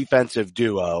quite a defensive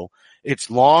duo.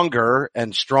 It's longer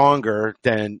and stronger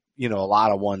than, a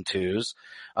lot of 1-2s.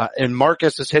 And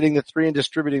Marcus is hitting the 3 and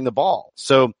distributing the ball.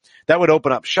 So that would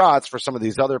open up shots for some of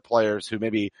these other players who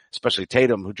maybe, especially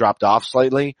Tatum, who dropped off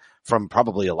slightly from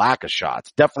probably a lack of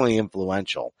shots. Definitely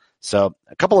influential. So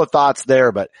a couple of thoughts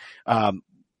there, but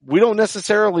we don't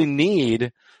necessarily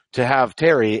need to have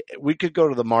Terry. We could go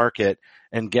to the market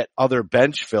and get other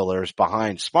bench fillers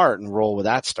behind Smart and roll with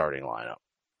that starting lineup.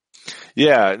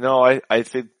 Yeah, no, I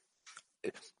think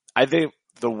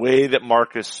the way that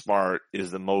Marcus Smart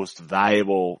is the most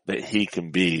valuable that he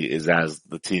can be is as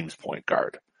the team's point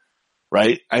guard,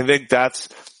 right? I think that's,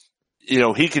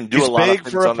 he can do he's a lot of things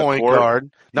big for a point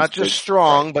guard, not just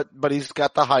strong, right. but he's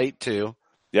got the height too.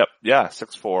 Yep. Yeah.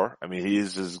 6'4". I mean,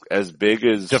 he's as big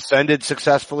as defended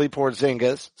successfully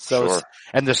Porzingis. So, sure.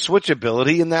 And the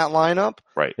switchability in that lineup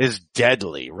right. is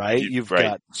deadly, right? You've right.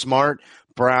 got Smart,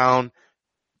 Brown,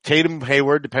 Tatum,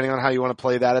 Hayward, depending on how you want to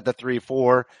play that at the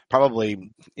 3-4,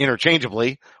 probably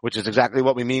interchangeably, which is exactly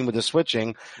what we mean with the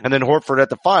switching. And then Horford at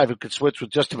the 5, who could switch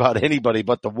with just about anybody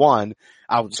but the 1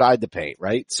 outside the paint,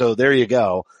 right? So there you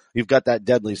go. You've got that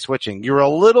deadly switching. You're a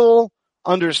little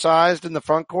undersized in the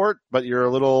front court, but you're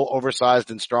a little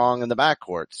oversized and strong in the back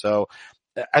court. So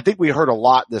I think we heard a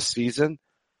lot this season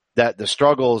that the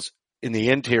struggles in the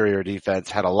interior defense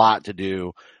had a lot to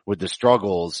do with the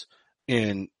struggles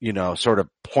in, sort of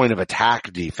point of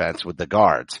attack defense with the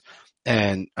guards.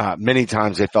 And many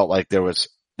times they felt like they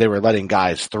were letting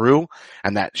guys through,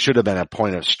 and that should have been a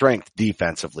point of strength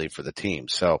defensively for the team.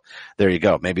 So there you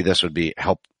go. Maybe this would be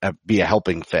a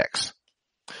helping fix.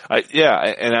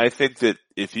 And I think that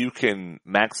if you can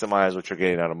maximize what you're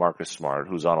getting out of Marcus Smart,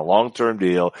 who's on a long-term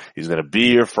deal, he's going to be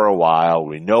here for a while.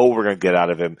 We know we're going to get out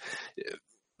of him.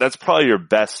 That's probably your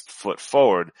best foot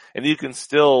forward. And you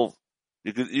still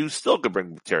could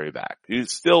bring Terry back.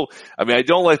 I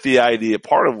don't like the idea.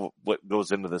 Part of what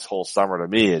goes into this whole summer to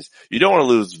me is you don't want to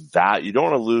lose that. You don't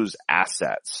want to lose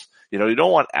assets. You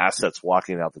don't want assets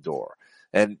walking out the door.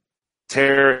 And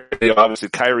Terry, obviously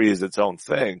Kyrie is its own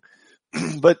thing,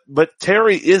 but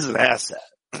Terry is an asset.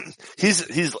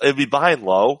 It'd be buying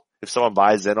low if someone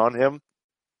buys in on him.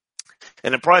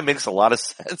 And it probably makes a lot of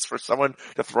sense for someone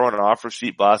to throw in an offer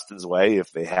sheet Boston's way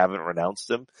if they haven't renounced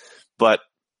him. But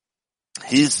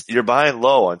you're buying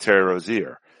low on Terry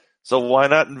Rozier. So why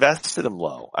not invest in him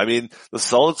low? I mean, the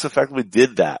Celtics effectively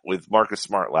did that with Marcus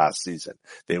Smart last season.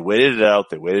 They waited it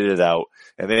out,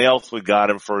 and they ultimately got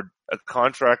him for a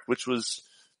contract which was,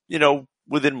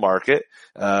 within market.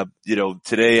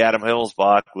 Today Adam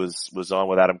Himmelsbach was on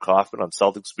with Adam Kaufman on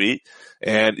Celtics Beat,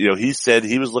 and, he said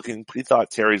he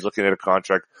thought Terry's looking at a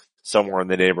contract somewhere in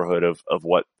the neighborhood of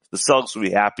what the Celtics would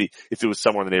be happy if it was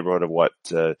somewhere in the neighborhood of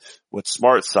what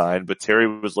Smart signed, but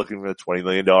Terry was looking for the $20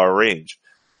 million range.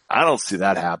 I don't see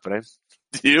that happening.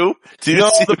 Do you? See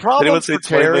the problem anyone say for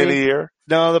 $20 million Terry, a year?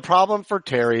 No, the problem for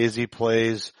Terry is he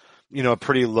plays, a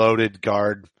pretty loaded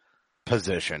guard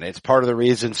position. It's part of the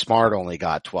reason Smart only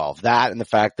got 12. That and the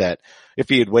fact that if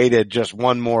he had waited just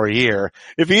one more year,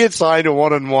 if he had signed a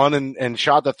 1-on-1 and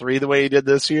shot the 3 the way he did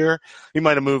this year, he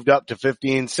might have moved up to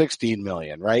 15, 16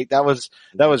 million, right? That was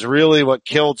really what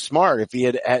killed Smart. If he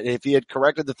had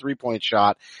corrected the 3-point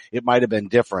shot, it might have been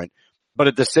different. But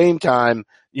at the same time,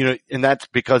 and that's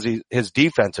because his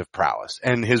defensive prowess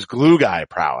and his glue guy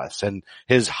prowess and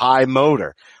his high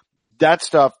motor, that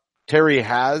stuff Terry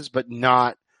has, but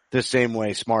not the same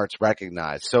way Smart's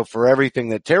recognized. So for everything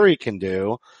that Terry can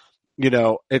do,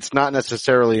 it's not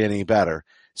necessarily any better.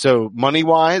 So money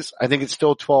wise, I think it's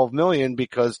still 12 million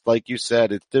because like you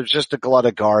said, there's just a glut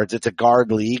of guards. It's a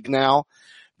guard league now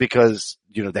because,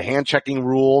 the hand checking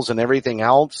rules and everything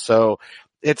else. So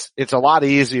it's a lot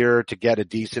easier to get a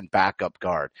decent backup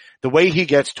guard. The way he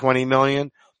gets 20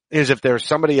 million is if there's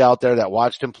somebody out there that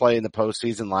watched him play in the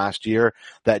postseason last year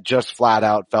that just flat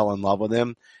out fell in love with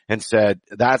him and said,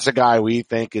 that's a guy we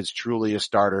think is truly a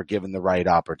starter given the right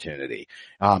opportunity.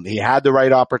 He had the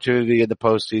right opportunity in the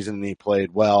postseason and he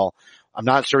played well. I'm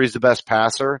not sure he's the best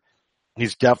passer.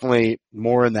 He's definitely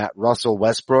more in that Russell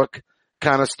Westbrook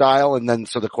kind of style. And then,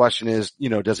 so the question is,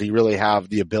 does he really have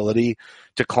the ability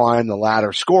to climb the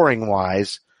ladder scoring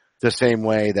wise the same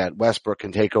way that Westbrook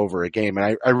can take over a game?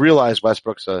 And I realize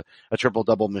Westbrook's a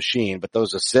triple-double machine, but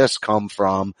those assists come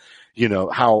from,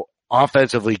 how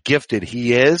offensively gifted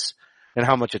he is and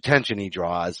how much attention he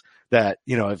draws that,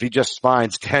 if he just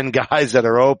finds 10 guys that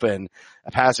are open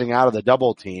passing out of the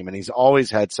double team and he's always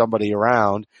had somebody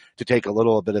around to take a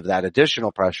little bit of that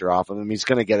additional pressure off of him, he's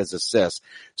going to get his assists.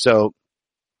 So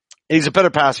he's a better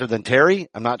passer than Terry.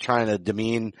 I'm not trying to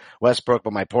demean Westbrook,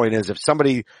 but my point is if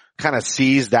somebody kind of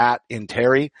sees that in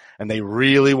Terry and they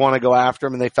really want to go after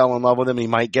him and they fell in love with him, he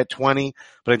might get 20,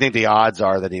 but I think the odds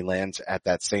are that he lands at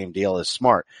that same deal as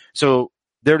Smart. So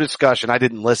their discussion, I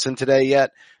didn't listen today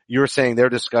yet. You were saying their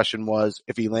discussion was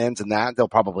if he lands in that, they'll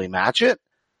probably match it.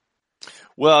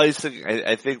 Well, I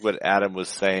think what Adam was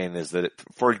saying is that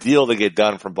for a deal to get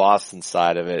done from Boston's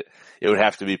side of it, it would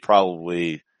have to be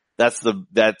probably that's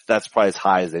probably as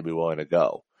high as they'd be willing to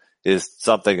go, is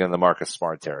something in the Marcus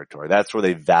Smart territory. That's where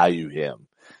they value him,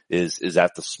 is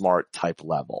at the Smart type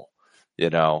level.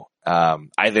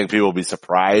 I think people will be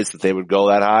surprised that they would go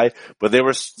that high, but they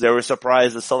were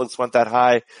surprised the Celtics went that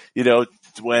high,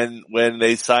 when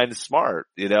they signed Smart,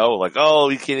 like, oh,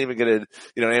 you can't even get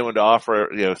anyone to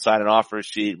offer, sign an offer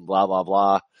sheet and blah, blah,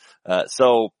 blah.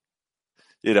 So,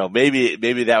 maybe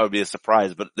that would be a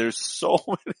surprise, but there's so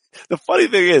many. The funny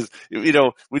thing is,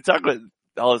 we talk about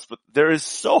all this, but there is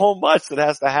so much that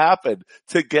has to happen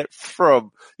to get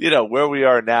from, where we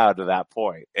are now to that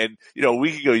point. And,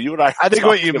 we could go, you and I think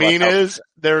what you mean is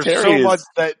there's so much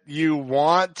that you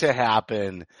want to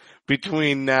happen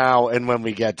between now and when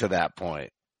we get to that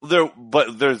point.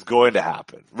 But there's going to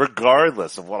happen,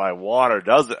 regardless of what I want or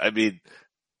doesn't. I mean,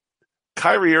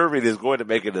 Kyrie Irving is going to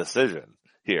make a decision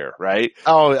here, right?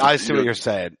 Oh, I see what you're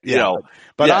saying. Yeah.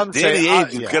 But I'm Danny saying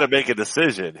Ainge is going to make a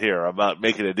decision here about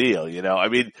making a deal, I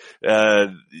mean,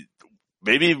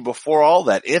 maybe even before all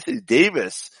that, Anthony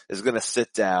Davis is going to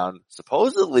sit down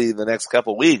supposedly in the next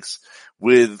couple of weeks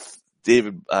with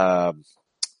David,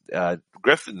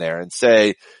 Griffin there and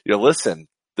say, listen,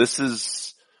 this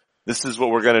is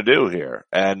what we're going to do here.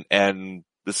 And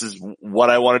this is what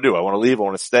I want to do. I want to leave. I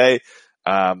want to stay.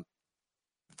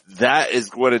 That is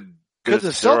going to, could the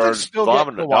Celtics still get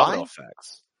Kawhi?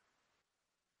 Effects.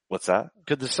 What's that?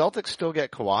 Could the Celtics still get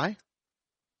Kawhi?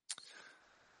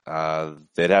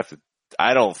 They'd have to.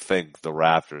 I don't think the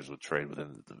Raptors would trade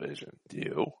within the division. Do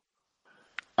you?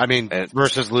 I mean,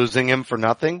 versus losing him for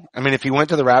nothing? I mean, if he went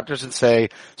to the Raptors and say,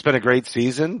 it's been a great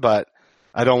season, but,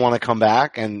 I don't want to come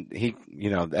back. And he, you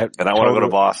know, And I want to go to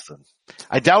Boston. I doubt go to Boston.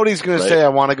 I doubt he's going Right. to say I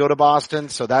want to go to Boston.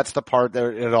 So that's the part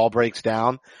that it all breaks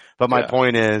down. But my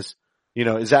point is, you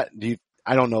know,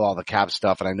 I don't know all the cap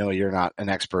stuff, and I know you're not an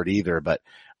expert either, but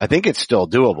I think it's still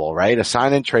doable, right? A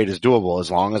sign and trade is doable as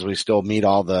long as we still meet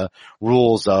all the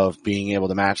rules of being able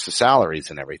to match the salaries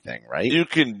and everything, right? You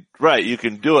can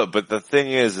do it, but the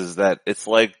thing is that it's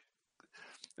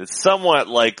somewhat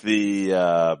like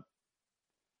the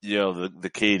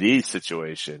KD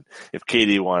situation. If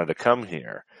KD wanted to come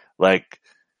here, like,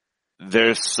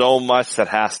 there's so much that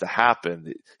has to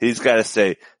happen. He's got to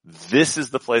say, this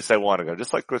is the place I want to go.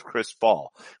 Just like with Chris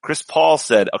Paul. Chris Paul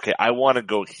said, okay, I want to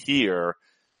go here.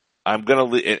 I'm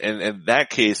going to, and in that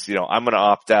case, you know, I'm going to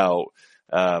opt out.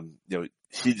 You know,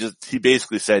 he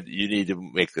basically said, you need to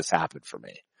make this happen for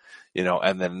me, you know,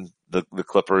 and then the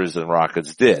Clippers and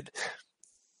Rockets did.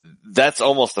 That's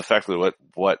almost effectively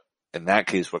what in that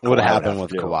case, what would Kawhi happen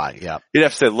would with have to do. Kawhi. Yeah. He'd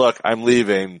have to say, look, I'm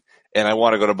leaving and I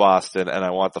want to go to Boston and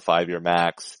I want the 5-year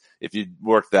max. If you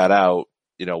work that out,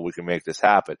 you know, we can make this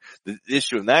happen. The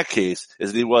issue in that case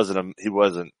is that he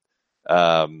wasn't,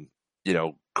 you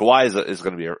know, Kawhi is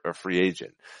going to be a free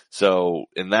agent. So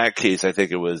in that case, I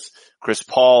think it was Chris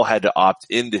Paul had to opt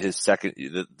into his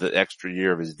the extra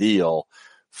year of his deal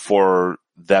for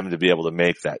them to be able to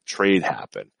make that trade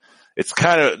happen. It's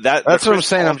kind of that's what I'm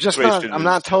saying. I'm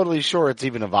not totally sure it's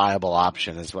even a viable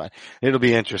option as well. It'll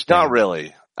be interesting. Not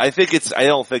really. I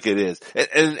don't think it is.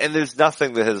 And there's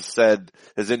nothing that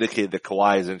has indicated that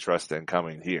Kawhi is interested in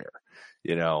coming here.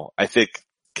 You know, I think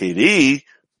KD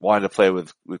wanted to play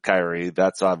with Kyrie.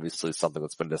 That's obviously something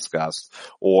that's been discussed.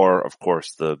 Or, of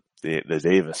course, the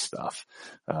Davis stuff.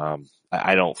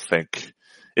 I don't think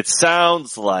it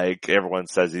sounds like everyone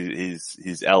says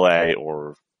he's LA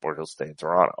or he'll stay in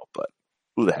Toronto, but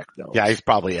who the heck knows? Yeah, he's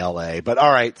probably LA. But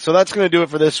all right, so that's going to do it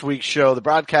for this week's show. The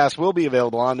broadcast will be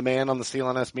available on demand on the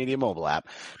CLNS Media mobile app.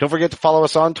 Don't forget to follow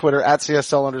us on Twitter at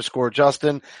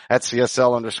CSL_Justin, at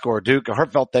CSL_Duke. A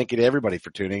heartfelt thank you to everybody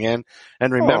for tuning in.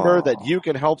 And remember that you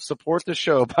can help support the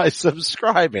show by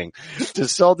subscribing to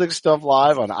Celtics Stuff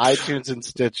Live on iTunes and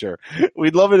Stitcher.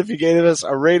 We'd love it if you gave us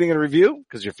a rating and a review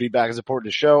because your feedback is important to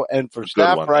the show. And for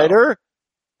staff writer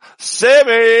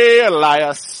Sammy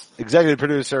Elias, executive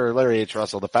producer Larry H.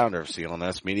 Russell, the founder of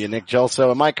CLNS Media, Nick Gelso,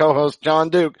 and my co-host John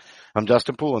Duke, I'm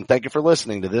Justin Poulin. Thank you for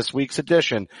listening to this week's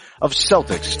edition of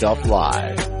Celtics Stuff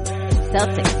Live.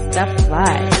 Celtics Stuff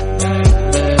Live.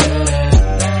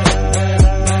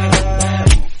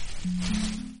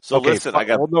 So okay, listen, I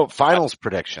got finals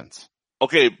predictions.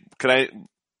 Okay, I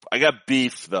got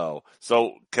beef though.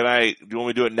 So do you want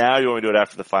me to do it now or do you want me to do it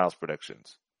after the finals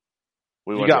predictions?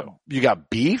 You got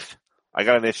beef? I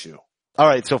got an issue. All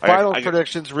right, so final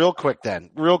predictions real quick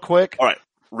then. Real quick. All right,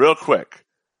 real quick.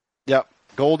 Yep.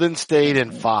 Golden State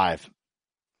in 5.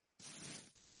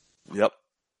 Yep.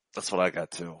 That's what I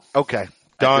got too. Okay.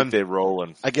 Done. I think they're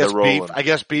rolling. I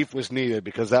guess beef was needed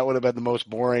because that would have been the most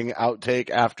boring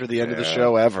outtake after the end of the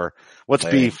show ever. What's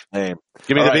beef? Lame.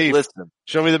 Give me the beef. Listen.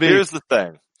 Show me the beef. Here's the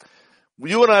thing.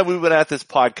 You and I, we've been at this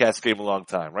podcast game a long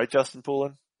time, right, Justin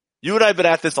Poulin? You and I have been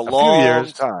at this a long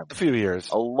time. A few years.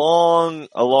 A long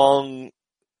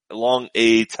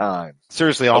time.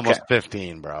 Seriously, almost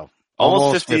 15, bro.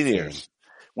 Almost 15 years.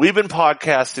 We've been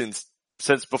podcasting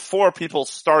since before people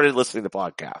started listening to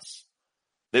podcasts.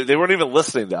 They weren't even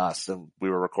listening to us and we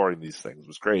were recording these things. It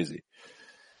was crazy.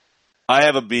 I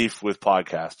have a beef with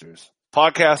podcasters.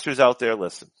 Podcasters out there,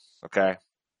 listen, okay?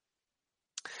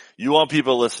 You want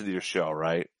people to listen to your show,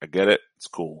 right? I get it. It's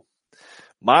cool.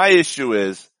 My issue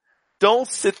is, don't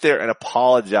sit there and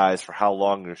apologize for how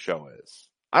long your show is.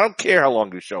 I don't care how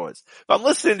long your show is. If I'm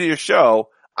listening to your show,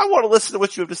 I want to listen to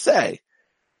what you have to say.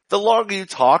 The longer you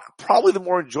talk, probably the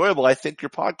more enjoyable I think your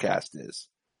podcast is.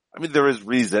 I mean, there is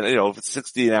reason, you know, if it's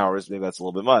 16 hours, maybe that's a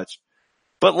little bit much.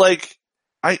 But like,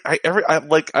 I've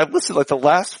listened like the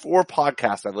last 4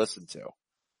 podcasts I've listened to.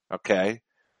 Okay.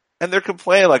 And they're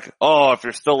complaining like, oh, if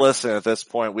you're still listening at this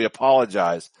point, we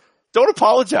apologize. Don't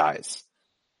apologize.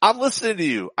 I'm listening to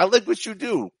you. I like what you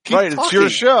do. Keep talking. It's your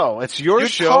show. It's your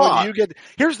show. And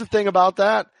here's the thing about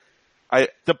that. I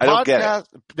don't get it.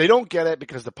 They don't get it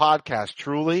because the podcast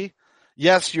truly,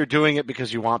 yes, you're doing it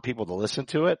because you want people to listen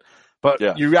to it, but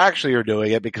you actually are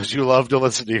doing it because you love to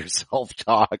listen to yourself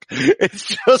talk.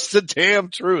 It's just the damn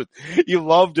truth. You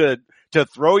love to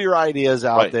throw your ideas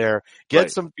out there,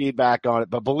 get some feedback on it.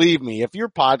 But believe me, if you're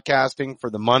podcasting for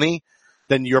the money,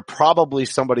 then you're probably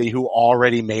somebody who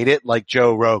already made it, like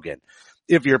Joe Rogan.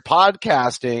 If you're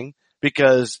podcasting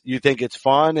because you think it's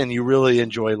fun and you really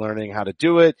enjoy learning how to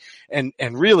do it, and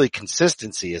really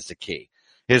consistency is the key.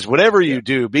 is whatever you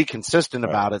do, be consistent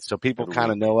about it so people Every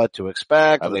kind of week. know what to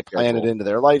expect Have and a they plan it schedule. into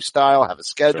their lifestyle, have a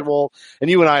schedule. And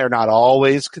you and I are not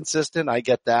always consistent. I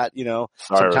get that, Sorry,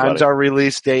 sometimes everybody. our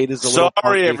release date is a little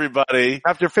Sorry, funky. everybody.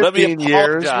 After Let me 15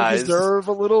 years, we apologize. deserve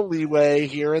a little leeway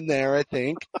here and there, I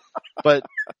think. But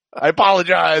I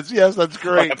apologize. Yes, that's I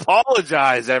great.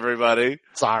 apologize, everybody.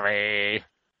 Sorry.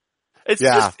 It's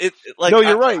Yeah. just like No,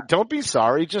 you're right. Don't be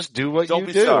sorry. Just do what Don't you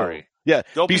be do. sorry. Yeah.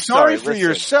 Don't be be sorry sorry. for Listen.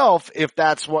 yourself if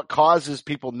that's what causes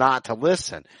people not to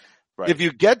listen. Right. If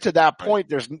you get to that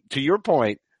point, to your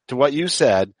point, to what you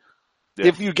said, Yeah.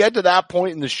 if you get to that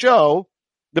point in the show,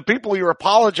 the people you're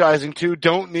apologizing to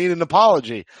don't need an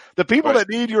apology. The people Right. that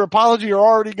need your apology are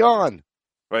already gone.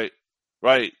 Right.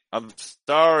 Right. I'm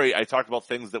sorry. I talked about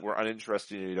things that were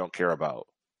uninteresting and you don't care about.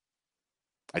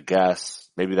 I guess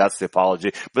maybe that's the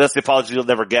apology, but that's the apology you'll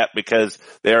never get because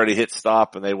they already hit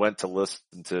stop and they went to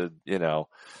listen to,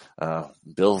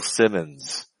 Bill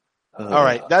Simmons. All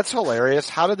right. That's hilarious.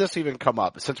 How did this even come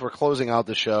up? Since we're closing out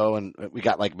the show and we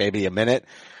got like maybe a minute,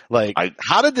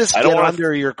 how did this I don't get wanna-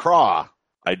 under your craw?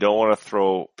 I don't want to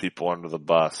throw people under the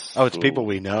bus. Oh, it's people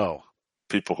we know.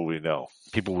 People who we know.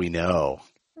 People we know.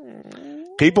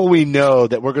 People we know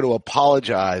that we're going to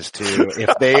apologize to if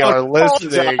they are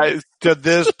listening Apologize. to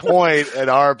this point in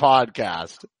our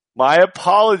podcast. My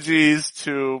apologies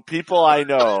to people I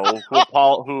know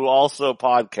who also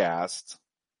podcast.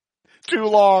 Too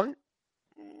long.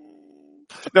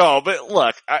 No, but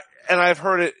look, I've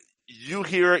heard it. You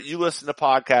hear it. You listen to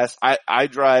podcasts. I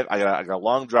drive. I got a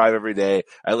long drive every day.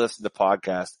 I listen to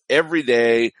podcasts every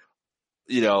day.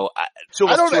 I don't 2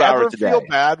 ever hours a feel day.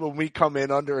 bad when we come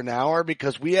in under an hour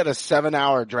because we had a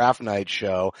 7-hour draft night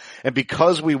show. And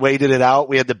because we waited it out,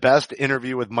 we had the best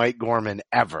interview with Mike Gorman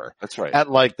ever. That's right. At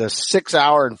like the 6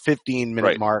 hour and 15 minute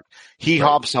Right. mark, he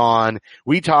hops on.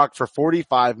 We talked for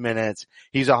 45 minutes.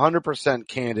 He's 100%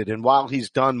 candid. And while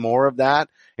he's done more of that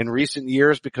in recent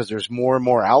years because there's more and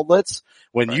more outlets,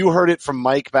 when you heard it from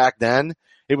Mike back then,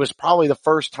 it was probably the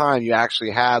first time you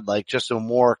actually had like just a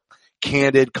more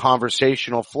candid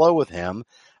conversational flow with him,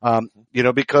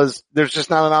 because there's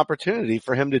just not an opportunity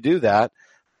for him to do that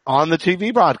on the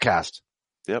TV broadcast.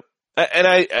 Yep.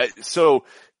 And so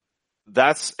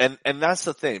that's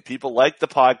the thing. People like the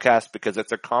podcast because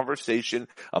it's a conversation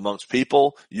amongst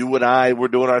people. You and I, we're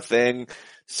doing our thing.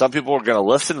 Some people are going to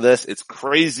listen to this. It's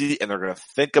crazy and they're going to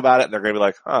think about it and they're going to be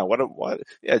like, what?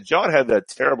 Yeah, John had that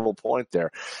terrible point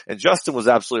there and Justin was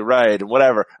absolutely right and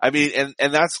whatever. I mean,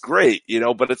 and that's great,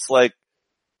 but it's like,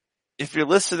 if you're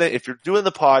listening, if you're doing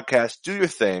the podcast, do your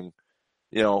thing,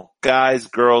 guys,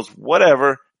 girls,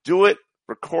 whatever, do it,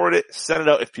 record it, send it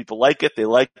out. If people like it, they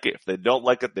like it. If they don't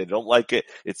like it, they don't like it.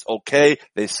 It's okay.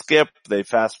 They skip, they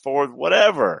fast forward,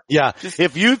 whatever. Yeah. Just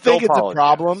if you think it's apologize. a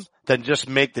problem, then just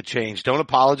make the change. Don't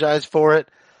apologize for it.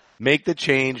 Make the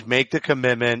change, make the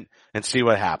commitment and see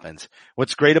what happens.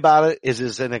 What's great about it is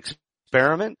it's an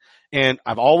experiment. And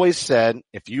I've always said,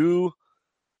 if you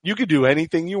could do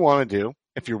anything you want to do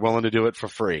if you're willing to do it for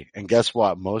free. And guess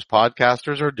what? Most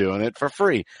podcasters are doing it for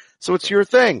free. So it's your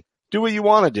thing. Do what you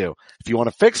want to do. If you want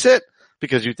to fix it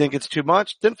because you think it's too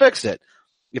much, then fix it.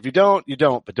 If you don't, you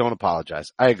don't, but don't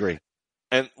apologize. I agree.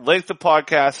 And length of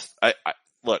podcast,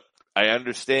 look, I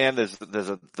understand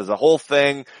there's a whole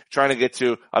thing trying to get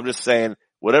to. I'm just saying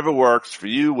whatever works for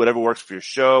you, whatever works for your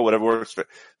show, whatever works for,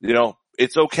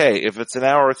 it's okay. If it's an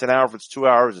hour, it's an hour. If it's 2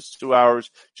 hours, it's 2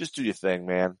 hours. Just do your thing,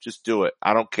 man. Just do it.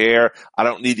 I don't care. I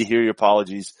don't need to hear your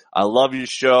apologies. I love your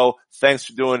show. Thanks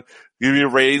for doing. Give me a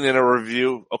rating and a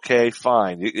review. Okay,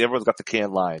 fine. Everyone's got the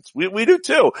canned lines. We do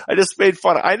too. I just made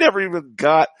fun. I never even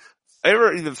thought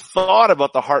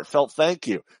about the heartfelt thank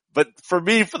you. But for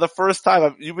me, for the first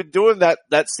time, you've been doing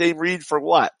that same read for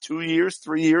what? 2 years,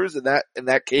 3 years in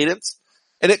that cadence?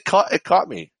 And it caught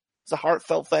me. It's a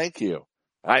heartfelt thank you.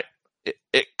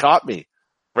 It caught me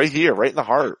right here, right in the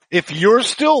heart. If you're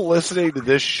still listening to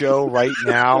this show right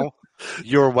now,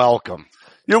 you're welcome.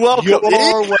 You're welcome. You're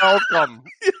welcome.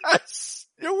 Yes.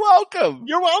 You're welcome.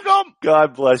 You're welcome.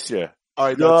 God bless you. All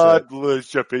right, God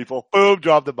bless you, people. Boom,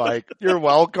 drop the mic. You're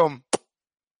welcome.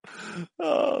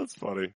 Oh, that's funny.